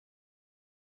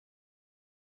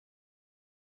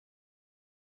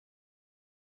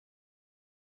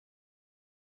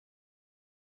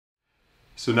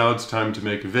So now it's time to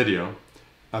make a video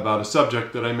about a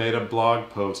subject that I made a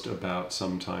blog post about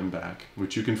some time back,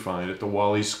 which you can find at the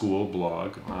Wally School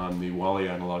blog on the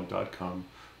WallyAnalog.com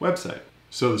website.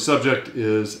 So the subject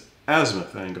is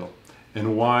azimuth angle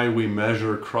and why we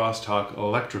measure crosstalk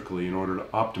electrically in order to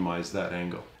optimize that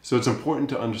angle. So it's important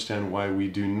to understand why we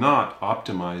do not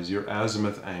optimize your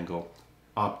azimuth angle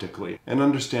optically and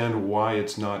understand why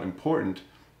it's not important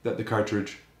that the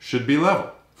cartridge should be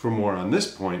level. For more on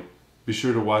this point, be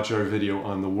sure to watch our video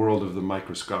on the world of the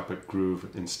microscopic groove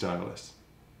in stylus.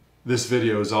 This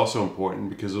video is also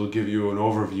important because it will give you an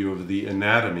overview of the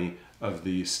anatomy of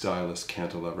the stylus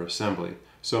cantilever assembly,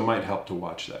 so it might help to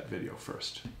watch that video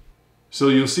first. So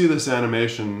you'll see this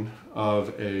animation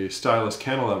of a stylus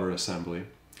cantilever assembly,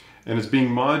 and it's being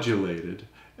modulated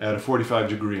at a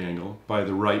 45-degree angle by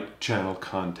the right channel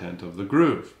content of the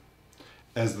groove.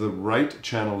 As the right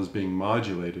channel is being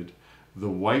modulated,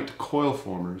 the white coil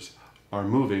formers are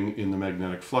moving in the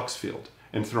magnetic flux field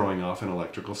and throwing off an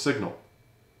electrical signal.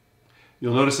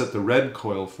 You'll notice that the red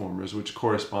coil formers, which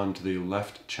correspond to the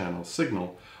left channel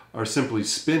signal, are simply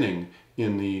spinning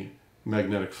in the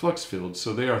magnetic flux field,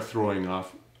 so they are throwing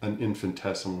off an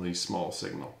infinitesimally small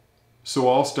signal. So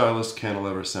all stylus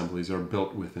cantilever assemblies are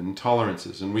built within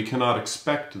tolerances, and we cannot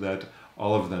expect that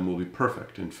all of them will be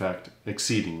perfect. In fact,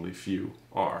 exceedingly few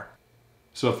are.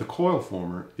 So if the coil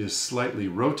former is slightly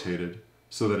rotated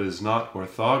so that it is not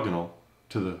orthogonal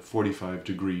to the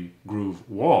 45-degree groove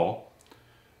wall,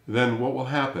 then what will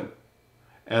happen?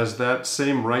 As that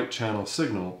same right channel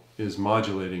signal is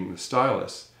modulating the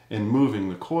stylus and moving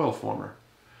the coil former,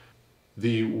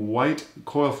 the white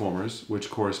coil formers,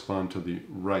 which correspond to the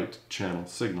right channel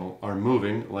signal, are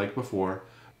moving like before.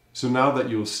 So now that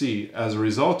you'll see, as a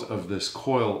result of this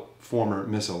coil former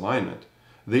misalignment,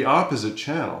 the opposite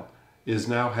channel is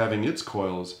now having its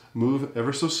coils move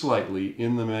ever so slightly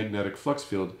in the magnetic flux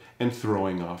field and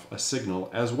throwing off a signal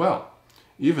as well,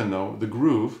 even though the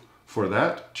groove for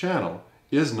that channel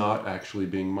is not actually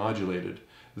being modulated.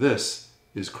 This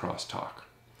is crosstalk,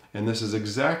 and this is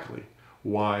exactly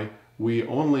why we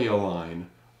only align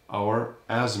our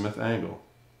azimuth angle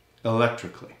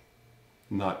electrically,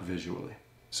 not visually.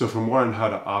 So for more on how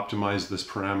to optimize this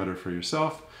parameter for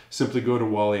yourself, simply go to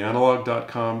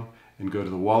WallyAnalog.com and go to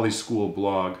the Wally School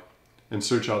blog and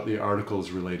search out the articles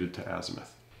related to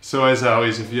azimuth. So as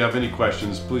always, if you have any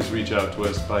questions, please reach out to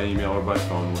us by email or by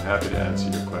phone. We're happy to answer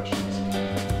your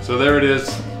questions. So there it is.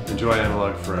 Enjoy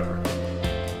analog forever.